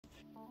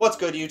What's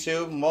good,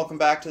 YouTube, and welcome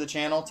back to the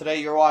channel. Today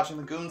you're watching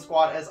the Goon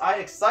Squad as I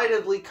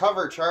excitedly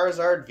cover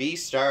Charizard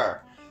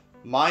VSTAR.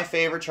 My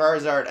favorite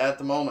Charizard at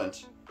the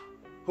moment.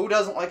 Who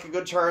doesn't like a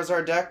good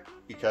Charizard deck?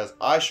 Because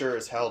I sure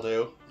as hell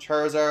do.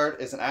 Charizard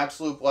is an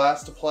absolute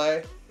blast to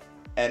play,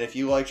 and if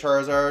you like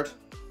Charizard,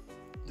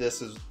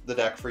 this is the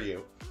deck for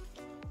you.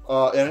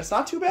 And it's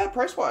not too bad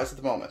price-wise at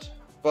the moment.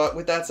 But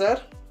with that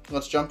said,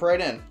 let's jump right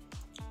in.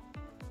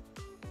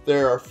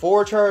 There are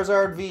 4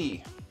 Charizard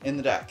V in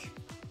the deck.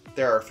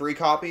 There are 3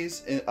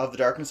 copies of the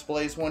Darkness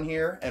Ablaze one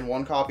here, and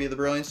 1 copy of the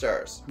Brilliant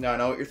Stars. Now I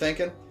know what you're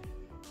thinking.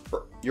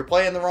 You're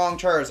playing the wrong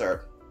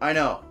Charizard. I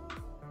know.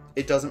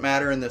 It doesn't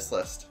matter in this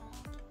list.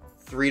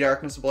 3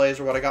 Darkness Ablaze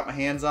are what I got my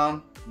hands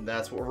on, and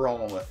that's what we're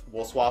rolling with.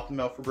 We'll swap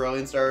them out for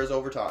Brilliant Stars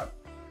over time.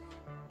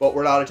 But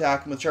we're not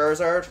attacking with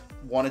Charizard.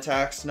 One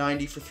attacks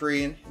 90 for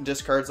 3 and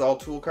discards all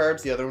tool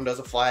cards. The other one does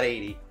a flat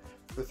 80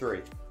 for 3.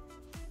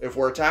 If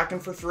we're attacking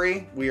for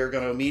 3, we are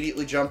going to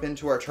immediately jump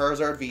into our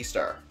Charizard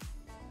VSTAR.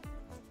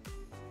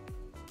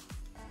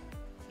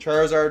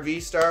 Charizard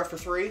VSTAR for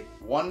 3,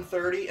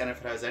 130, and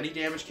if it has any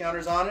damage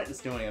counters on it, it's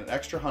doing an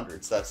extra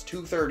 100, so that's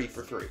 230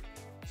 for 3.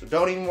 So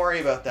don't even worry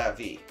about that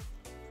V.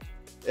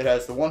 It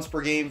has the once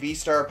per game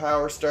VSTAR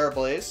Power Star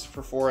Blaze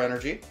for 4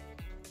 energy.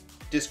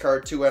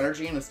 Discard 2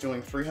 energy and it's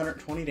doing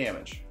 320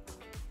 damage.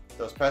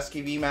 Those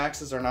pesky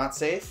VMAXs are not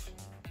safe,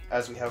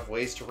 as we have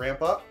ways to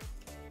ramp up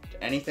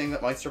to anything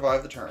that might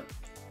survive the turn.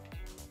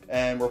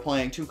 And we're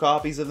playing 2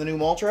 copies of the new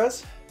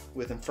Moltres.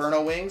 With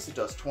Inferno Wings, it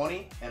does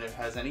 20, and if it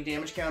has any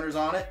damage counters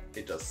on it,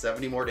 it does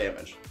 70 more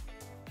damage.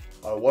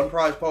 1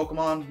 prize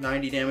Pokemon,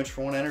 90 damage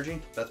for 1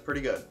 energy, that's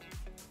pretty good.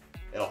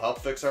 It'll help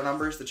fix our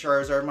numbers the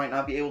Charizard might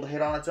not be able to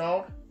hit on its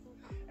own,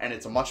 and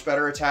it's a much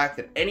better attack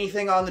than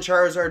anything on the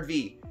Charizard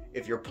V.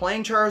 If you're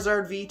playing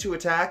Charizard V to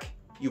attack,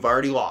 you've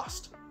already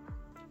lost.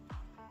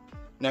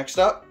 Next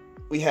up,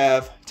 we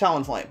have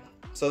Talonflame.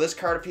 So this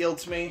card appealed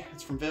to me.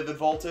 It's from Vivid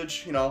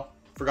Voltage, you know,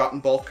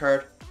 Forgotten Bulk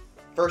card.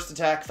 First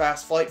attack,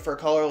 Fast Flight for a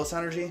colorless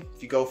energy.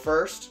 If you go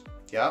first,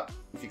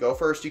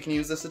 you can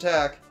use this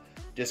attack.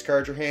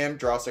 Discard your hand,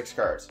 draw 6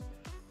 cards.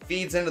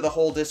 Feeds into the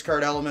whole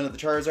discard element of the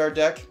Charizard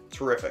deck.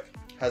 Terrific.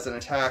 Has an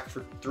attack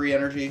for 3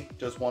 energy,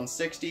 does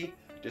 160.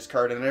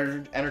 Discard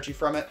an energy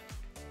from it.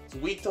 It's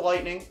weak to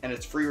lightning, and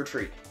it's free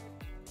retreat.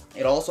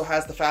 It also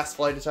has the Fast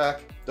Flight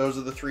attack. Those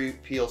are the 3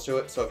 appeals to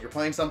it. So if you're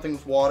playing something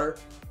with water,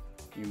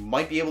 you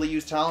might be able to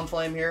use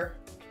Talonflame here.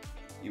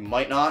 You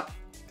might not.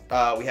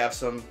 We have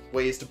some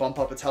ways to bump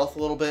up its health a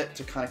little bit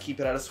to kind of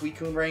keep it out of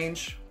Suicune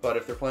range, but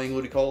if they're playing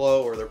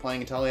Ludicolo or they're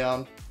playing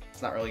Inteleon,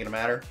 it's not really going to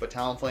matter. But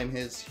Talonflame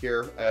is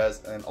here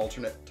as an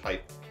alternate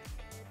type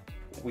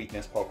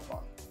weakness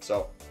Pokemon.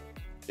 So,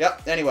 yeah,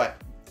 anyway,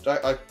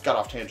 I got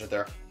off tangent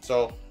there.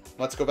 So,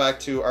 let's go back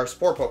to our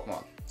support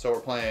Pokemon. So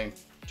we're playing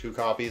 2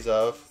 copies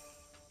of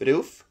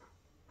Bidoof.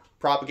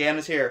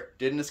 Propaganda's here.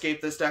 Didn't escape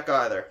this deck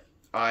either.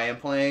 I am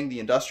playing the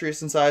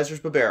Industrious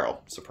Incisors Bibarel.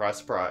 Surprise,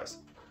 surprise.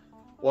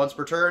 Once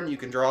per turn, you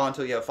can draw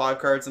until you have 5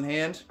 cards in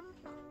hand.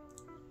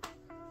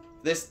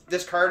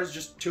 This card is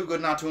just too good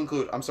not to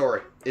include. I'm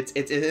sorry. It's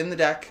in the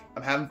deck.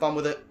 I'm having fun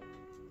with it.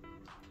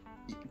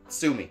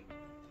 Sue me.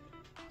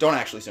 Don't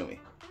actually sue me.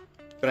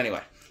 But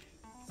anyway,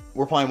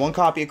 we're playing 1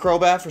 copy of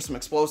Crobat for some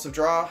explosive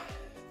draw.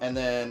 And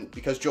then,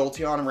 because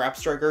Jolteon and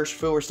Rapstrike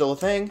Urshifu are still a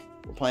thing,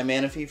 we're playing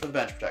Manaphy for the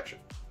bench protection.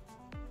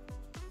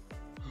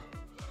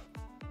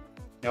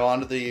 Now on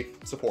to the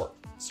support.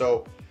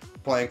 So,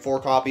 playing 4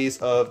 copies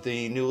of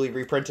the newly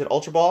reprinted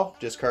Ultra Ball.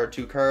 Discard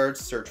 2 cards,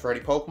 search for any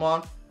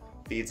Pokemon.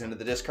 Feeds into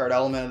the discard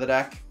element of the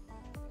deck.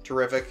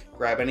 Terrific.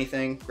 Grab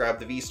anything. Grab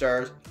the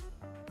V-Stars.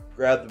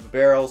 Grab the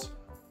Bibarels.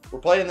 We're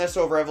playing this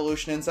over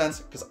Evolution Incense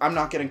because I'm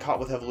not getting caught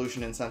with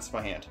Evolution Incense in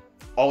my hand.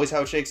 Always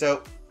how it shakes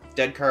out.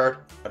 Dead card.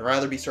 I'd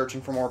rather be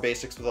searching for more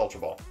basics with Ultra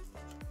Ball.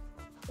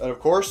 And of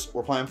course,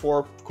 we're playing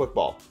 4 Quick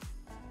Ball.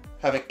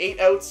 Having 8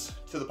 outs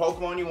to the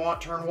Pokemon you want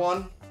turn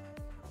 1.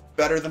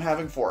 Better than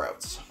having 4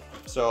 outs.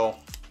 So,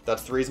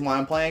 that's the reason why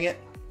I'm playing it.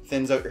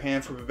 Thins out your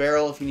hand for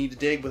Bibarel if you need to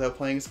dig without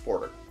playing a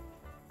supporter.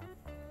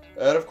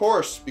 And of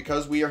course,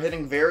 because we are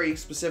hitting very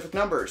specific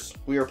numbers,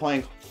 we are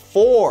playing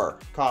 4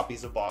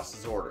 copies of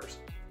Boss's Orders.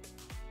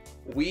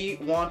 We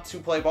want to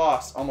play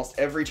Boss almost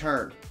every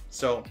turn.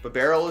 So,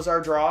 Bibarel is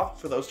our draw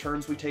for those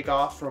turns we take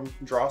off from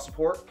draw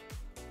support.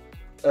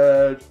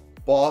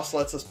 Boss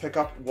lets us pick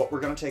up what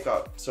we're going to take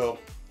out. So,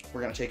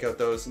 we're going to take out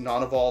those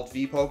non-evolved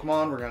V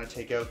Pokemon. We're going to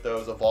take out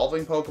those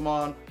evolving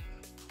Pokemon.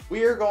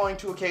 We are going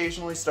to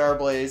occasionally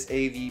Starblaze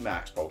a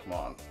VMAX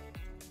Pokemon.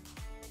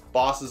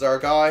 Boss is our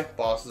guy.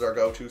 Boss is our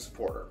go-to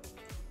supporter.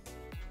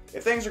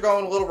 If things are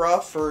going a little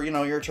rough or, you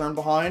know, you're a turn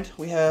behind,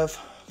 we have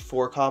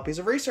 4 copies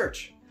of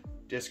Research.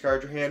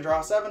 Discard your hand, draw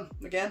 7.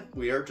 Again,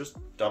 we are just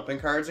dumping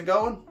cards and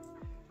going.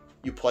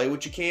 You play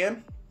what you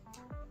can.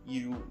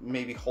 You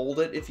maybe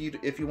hold it if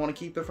you want to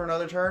keep it for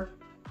another turn.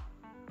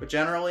 But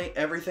generally,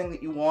 everything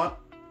that you want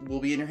will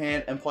be in your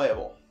hand and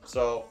playable.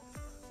 So,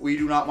 we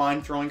do not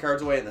mind throwing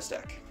cards away in this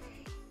deck.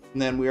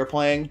 And then we are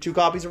playing 2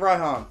 copies of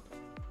Raihan.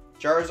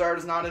 Charizard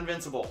is not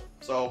invincible,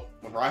 so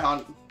when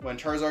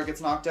Charizard gets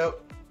knocked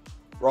out,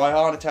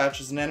 Raihan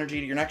attaches an energy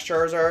to your next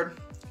Charizard.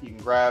 You can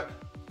grab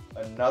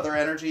another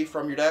energy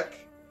from your deck.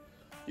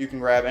 You can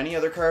grab any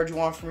other card you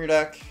want from your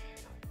deck.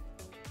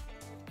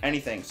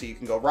 Anything. So you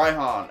can go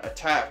Raihan,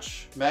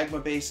 attach, Magma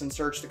Basin,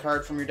 search the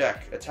card from your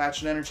deck,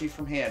 attach an energy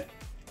from hand,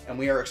 and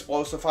we are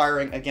explosive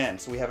firing again.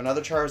 So we have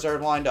another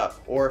Charizard lined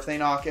up. Or if they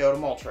knock out a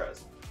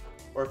Moltres,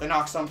 or if they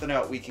knock something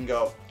out, we can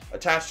go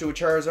attach to a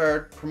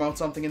Charizard, promote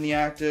something in the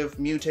active,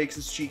 Mew takes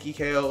its cheeky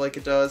KO like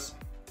it does,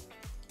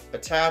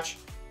 attach,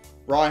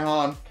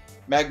 Raihan,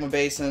 Magma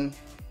Basin,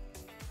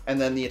 and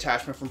then the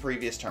attachment from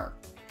previous turn.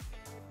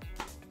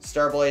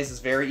 Starblaze is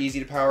very easy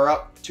to power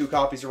up. 2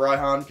 copies of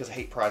Raihan because I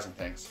hate prizing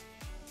things.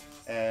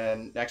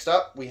 And next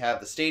up, we have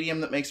the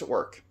Stadium that makes it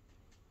work.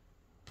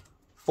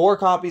 4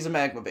 copies of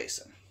Magma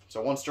Basin.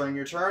 So once during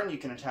your turn, you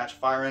can attach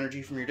fire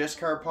energy from your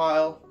discard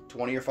pile to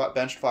one of your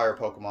benched fire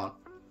Pokemon.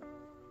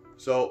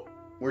 So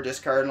we're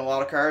discarding a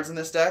lot of cards in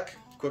this deck.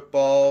 Quick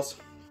Balls,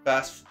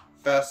 Fast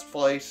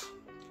Flight,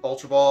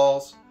 Ultra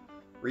Balls,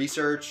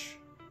 Research.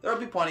 There'll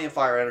be plenty of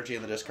fire energy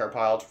in the discard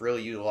pile to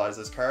really utilize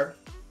this card.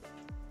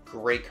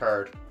 Great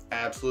card.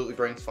 Absolutely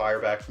brings fire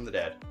back from the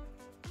dead.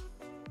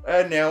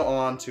 And now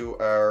on to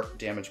our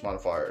damage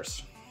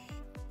modifiers.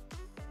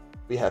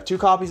 We have 2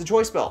 copies of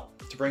Choice Belt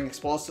to bring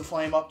Explosive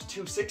Flame up to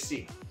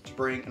 260, to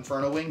bring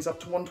Inferno Wings up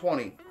to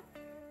 120,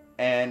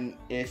 and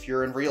if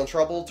you're in real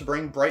trouble, to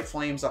bring Bright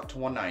Flames up to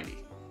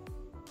 190.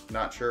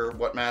 Not sure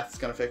what math is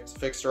going to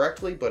fix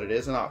directly, but it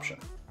is an option.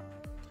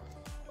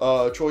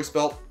 Choice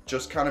Belt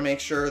just kind of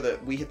makes sure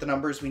that we hit the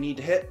numbers we need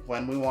to hit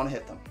when we want to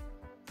hit them.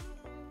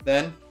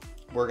 Then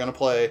we're going to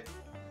play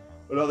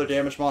another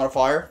damage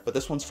modifier, but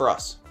this one's for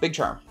us. Big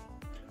Charm.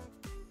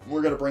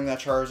 We're going to bring that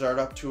Charizard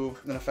up to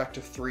an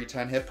effective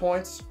 310 hit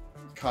points.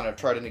 Kind of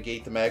try to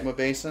negate the Magma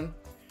Basin.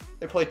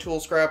 They play Tool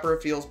Scrapper.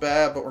 It feels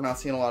bad, but we're not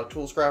seeing a lot of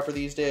Tool Scrapper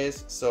these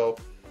days. So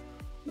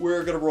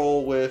we're going to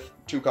roll with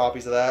 2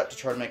 copies of that to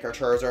try to make our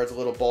Charizards a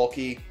little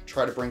bulky.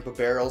 Try to bring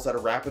Barrels at a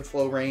rapid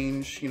flow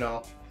range, you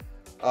know.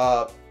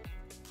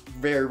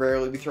 Very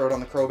rarely we throw it on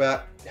the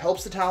Crobat. It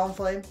helps the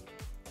Talonflame.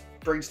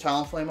 Brings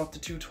Talonflame up to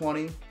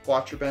 220.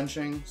 Watch your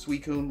benching.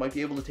 Suicune might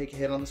be able to take a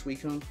hit on the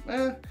Suicune.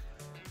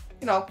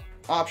 You know,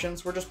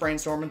 options. We're just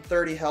brainstorming.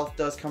 30 health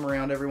does come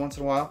around every once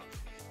in a while.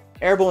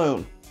 Air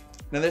Balloon.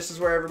 Now this is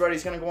where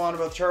everybody's going to go on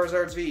about the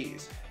Charizard's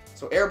Vs.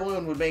 So Air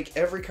Balloon would make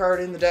every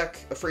card in the deck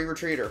a free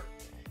retreater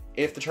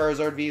if the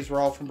Charizard Vs were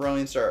all from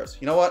Brilliant Stars.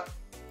 You know what?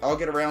 I'll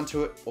get around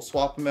to it. We'll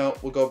swap them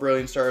out. We'll go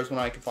Brilliant Stars when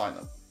I can find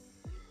them.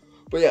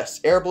 But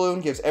yes, Air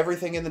Balloon gives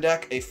everything in the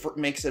deck,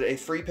 makes it a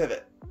free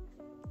pivot.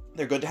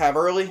 They're good to have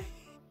early.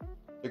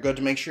 They're good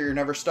to make sure you're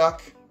never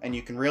stuck, and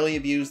you can really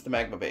abuse the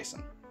Magma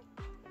Basin.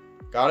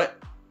 Got it?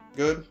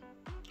 Good?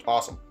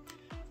 Awesome.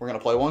 We're going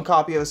to play 1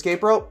 copy of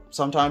Escape Rope.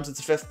 Sometimes it's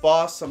a 5th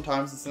boss,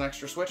 sometimes it's an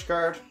extra switch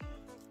card.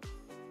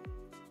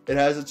 It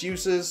has its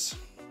uses.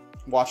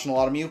 I'm watching a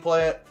lot of Mew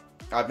play it.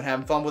 I've been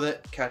having fun with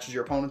it. Catches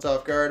your opponents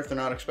off guard if they're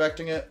not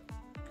expecting it.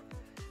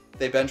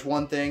 They bench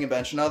one thing and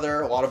bench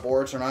another. A lot of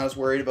boards are not as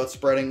worried about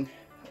spreading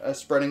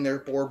their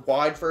board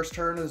wide first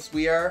turn as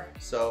we are.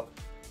 So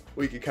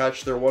we could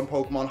catch their 1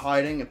 Pokemon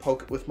hiding and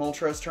poke it with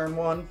Moltres turn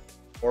 1.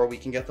 Or we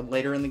can get them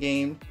later in the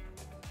game.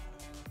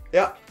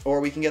 Yeah, or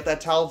we can get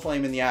that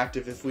Talonflame in the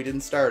active if we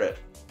didn't start it.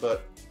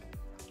 But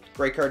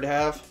great card to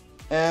have.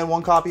 And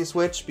 1 copy of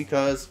Switch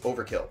because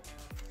overkill.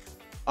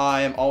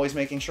 I am always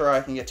making sure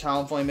I can get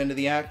Talonflame into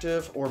the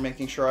active or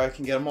making sure I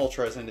can get a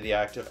Moltres into the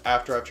active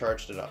after I've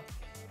charged it up.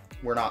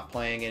 We're not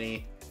playing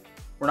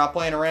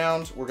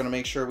around. We're going to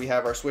make sure we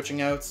have our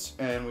switching outs,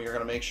 and we are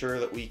going to make sure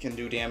that we can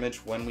do damage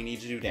when we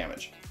need to do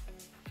damage.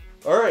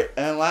 Alright,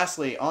 and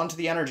lastly, on to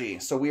the energy.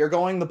 So we are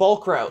going the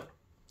bulk route.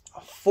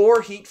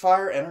 4 Heat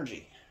Fire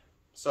energy.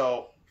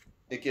 So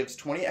it gives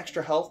 20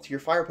 extra health to your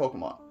fire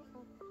Pokemon.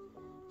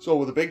 So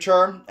with a Big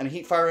Charm and a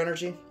Heat Fire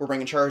energy, we're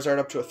bringing Charizard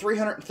up to a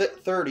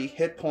 330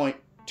 hit point,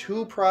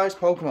 2 prize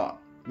Pokemon.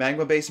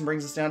 Magma Basin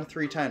brings us down to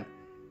 310.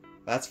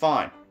 That's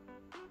fine.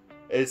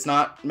 It's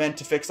not meant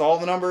to fix all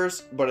the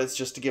numbers, but it's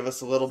just to give us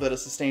a little bit of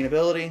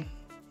sustainability.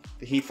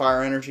 The Heat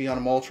Fire energy on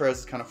a Moltres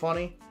is kind of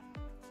funny.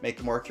 Make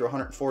them work through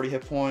 140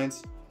 hit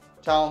points.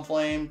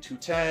 Talonflame,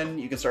 210.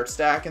 You can start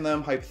stacking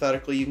them.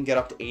 Hypothetically, you can get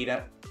up to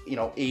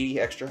 80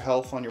 extra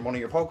health on one of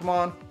your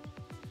Pokemon.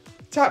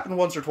 Tapping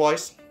once or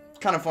twice.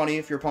 Kind of funny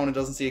if your opponent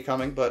doesn't see it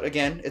coming, but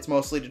again, it's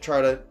mostly to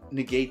try to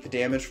negate the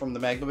damage from the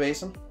Magma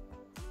Basin.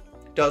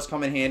 Does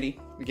come in handy.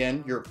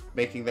 Again, you're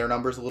making their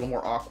numbers a little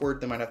more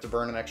awkward. They might have to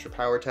burn an extra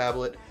power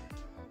tablet.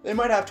 They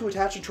might have to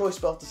attach a Choice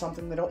Belt to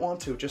something they don't want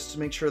to, just to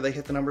make sure they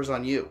hit the numbers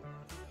on you.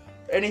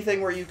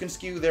 Anything where you can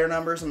skew their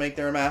numbers and make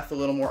their math a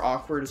little more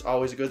awkward is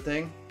always a good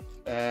thing.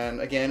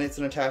 And again, it's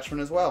an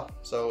attachment as well,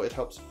 so it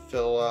helps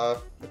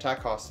fill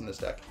attack costs in this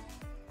deck.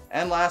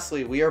 And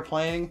lastly, we are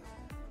playing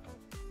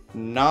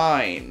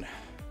 9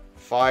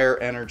 Fire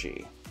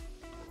Energy.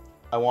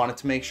 I wanted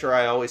to make sure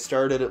I always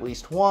started at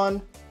least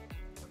 1,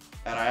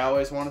 and I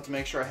always wanted to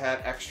make sure I had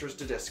extras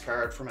to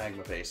discard for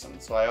Magma Basin.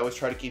 So I always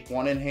try to keep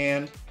 1 in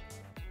hand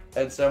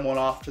and send 1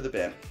 off to the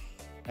bin.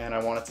 And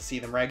I wanted to see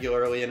them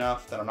regularly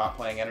enough that I'm not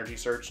playing Energy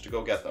Search to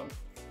go get them.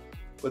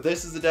 But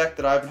this is the deck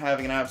that I've been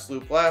having an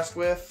absolute blast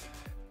with.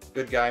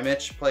 Good guy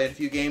Mitch played a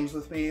few games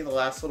with me the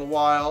last little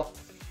while.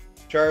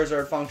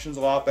 Charizard functions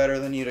a lot better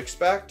than you'd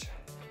expect.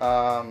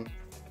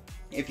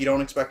 If you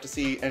don't expect to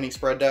see any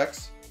spread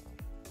decks,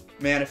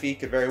 Manaphy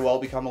could very well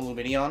become a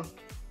Lumineon,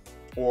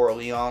 or a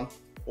Leon,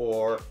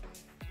 or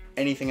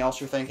anything else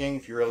you're thinking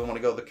if you really want to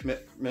go the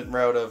commitment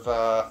route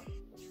of,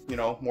 you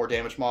know, more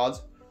damage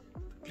mods.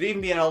 Could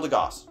even be an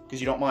Eldegoss, because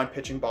you don't mind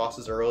pitching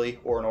bosses early,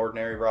 or an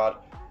ordinary Rod.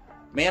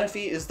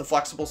 Manaphy is the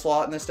flexible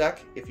slot in this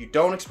deck. If you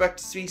don't expect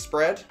to see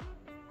spread,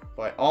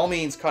 by all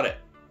means cut it.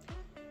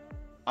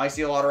 I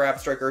see a lot of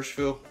Rapid Strike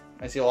Urshifu.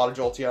 I see a lot of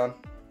Jolteon.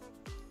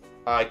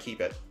 I keep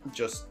it,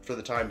 just for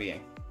the time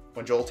being.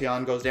 When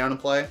Jolteon goes down in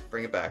play,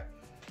 bring it back.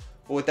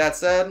 But with that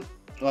said,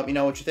 let me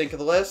know what you think of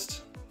the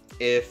list.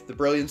 If the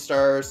Brilliant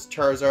Stars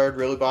Charizard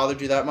really bothered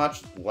you that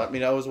much, let me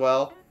know as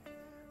well.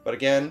 But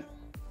again,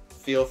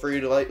 feel free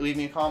to leave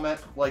me a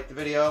comment, like the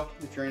video.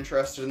 If you're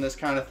interested in this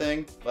kind of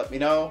thing, let me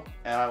know,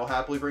 and I will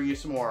happily bring you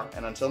some more.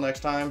 And until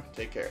next time,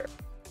 take care.